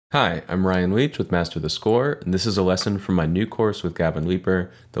Hi, I'm Ryan Leach with Master the Score, and this is a lesson from my new course with Gavin Leaper,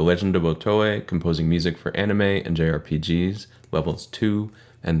 The Legend of Otoe, Composing Music for Anime and JRPGs, Levels 2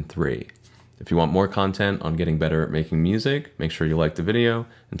 and 3. If you want more content on getting better at making music, make sure you like the video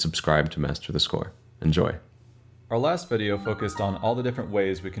and subscribe to Master the Score. Enjoy. Our last video focused on all the different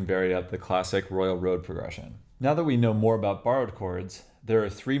ways we can vary out the classic Royal Road progression. Now that we know more about borrowed chords, there are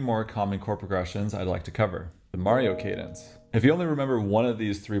three more common chord progressions I'd like to cover. The Mario cadence. If you only remember one of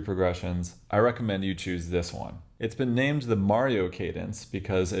these three progressions, I recommend you choose this one. It's been named the Mario cadence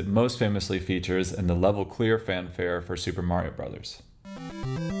because it most famously features in the level clear fanfare for Super Mario Bros.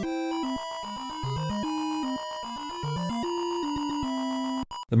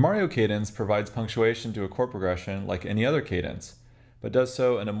 The Mario cadence provides punctuation to a chord progression like any other cadence, but does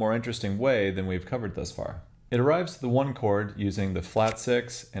so in a more interesting way than we've covered thus far. It arrives to the one chord using the flat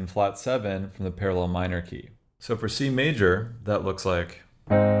 6 and flat 7 from the parallel minor key. So for C major, that looks like.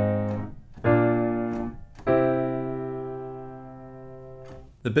 The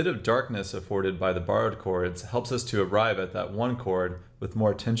bit of darkness afforded by the borrowed chords helps us to arrive at that one chord with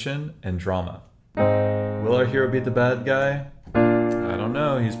more tension and drama. Will our hero beat the bad guy? I don't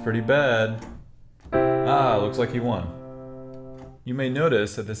know, he's pretty bad. Ah, looks like he won. You may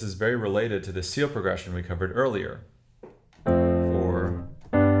notice that this is very related to the seal progression we covered earlier. 4,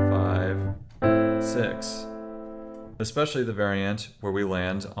 5, 6. Especially the variant where we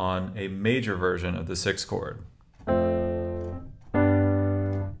land on a major version of the 6th chord.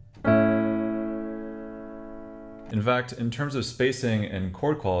 In fact, in terms of spacing and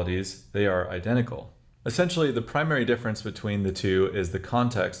chord qualities, they are identical. Essentially, the primary difference between the two is the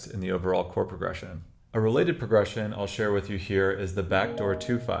context in the overall chord progression. A related progression I'll share with you here is the backdoor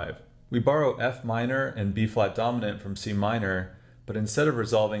 2-5. We borrow F minor and B flat dominant from C minor, but instead of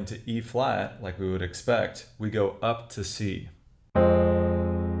resolving to E flat like we would expect, we go up to C.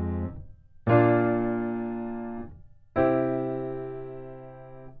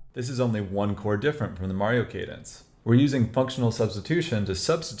 This is only one chord different from the Mario cadence. We're using functional substitution to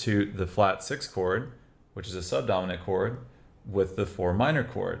substitute the flat 6 chord, which is a subdominant chord, with the 4 minor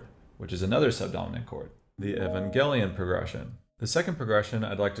chord, which is another subdominant chord, the Evangelion progression. The second progression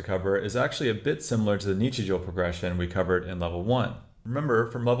I'd like to cover is actually a bit similar to the Nichijou progression we covered in level 1.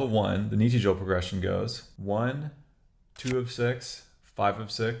 Remember, from level 1, the Nichijou progression goes 1, 2 of 6, 5 of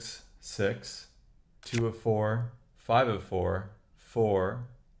 6, 6, 2 of 4, 5 of 4, 4,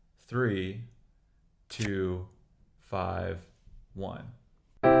 3, 2, 5, 1.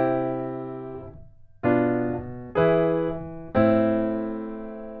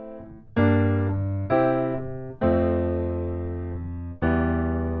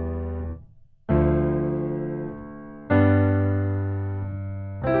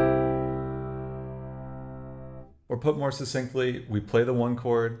 Or put more succinctly, we play the 1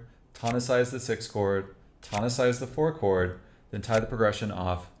 chord, tonicize the 6 chord, tonicize the 4 chord, then tie the progression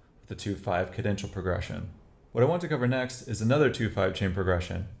off with the 2-5 cadential progression. What I want to cover next is another 2-5 chain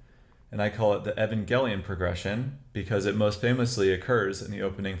progression, and I call it the Evangelion progression because it most famously occurs in the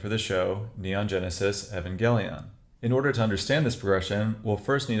opening for the show, Neon Genesis Evangelion. In order to understand this progression, we'll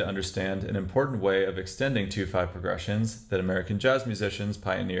first need to understand an important way of extending 2-5 progressions that American jazz musicians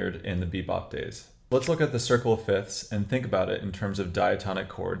pioneered in the bebop days. Let's look at the circle of fifths and think about it in terms of diatonic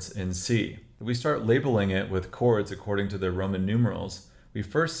chords in C. If we start labeling it with chords according to their Roman numerals, we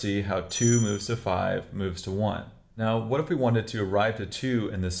first see how 2 moves to 5 moves to 1. Now, what if we wanted to arrive to 2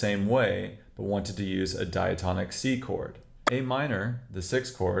 in the same way, but wanted to use a diatonic C chord? A minor, the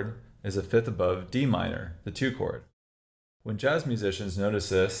 6th chord, is a fifth above D minor, the 2 chord. When jazz musicians notice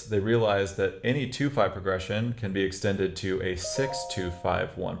this, they realize that any 2-5 progression can be extended to a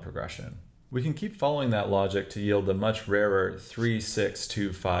 6-2-5-1 progression. We can keep following that logic to yield the much rarer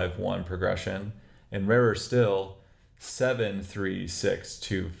 3-6-2-5-1 progression, and rarer still,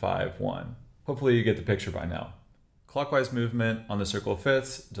 7-3-6-2-5-1. Hopefully you get the picture by now. Clockwise movement on the circle of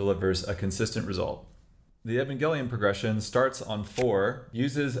fifths delivers a consistent result. The Evangelion progression starts on 4,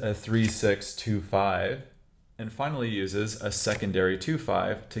 uses a 3-6-2-5, and finally uses a secondary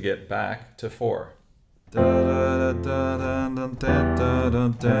 2-5 to get back to 4. In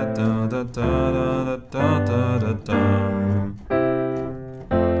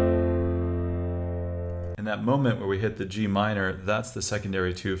that moment where we hit the G minor, that's the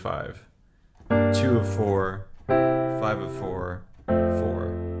secondary 2-5. 2 of 4, 5 of 4, 4.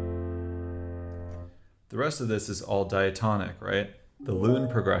 The rest of this is all diatonic, right? The Lune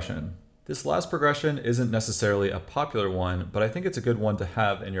progression. This last progression isn't necessarily a popular one, but I think it's a good one to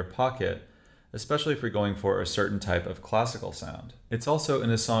have in your pocket, especially if you're going for a certain type of classical sound. It's also in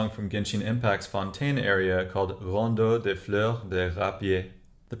a song from Genshin Impact's Fontaine area called Rondeau des Fleurs de Rapier.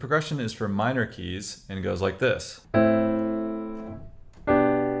 The progression is for minor keys and goes like this.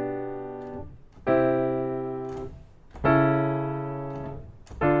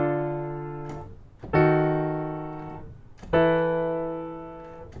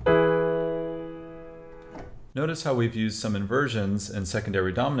 Notice how we've used some inversions and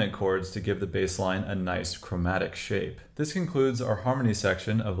secondary dominant chords to give the bass line a nice chromatic shape. This concludes our harmony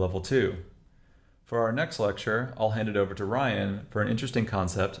section of level 2. For our next lecture, I'll hand it over to Ryan for an interesting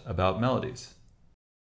concept about melodies.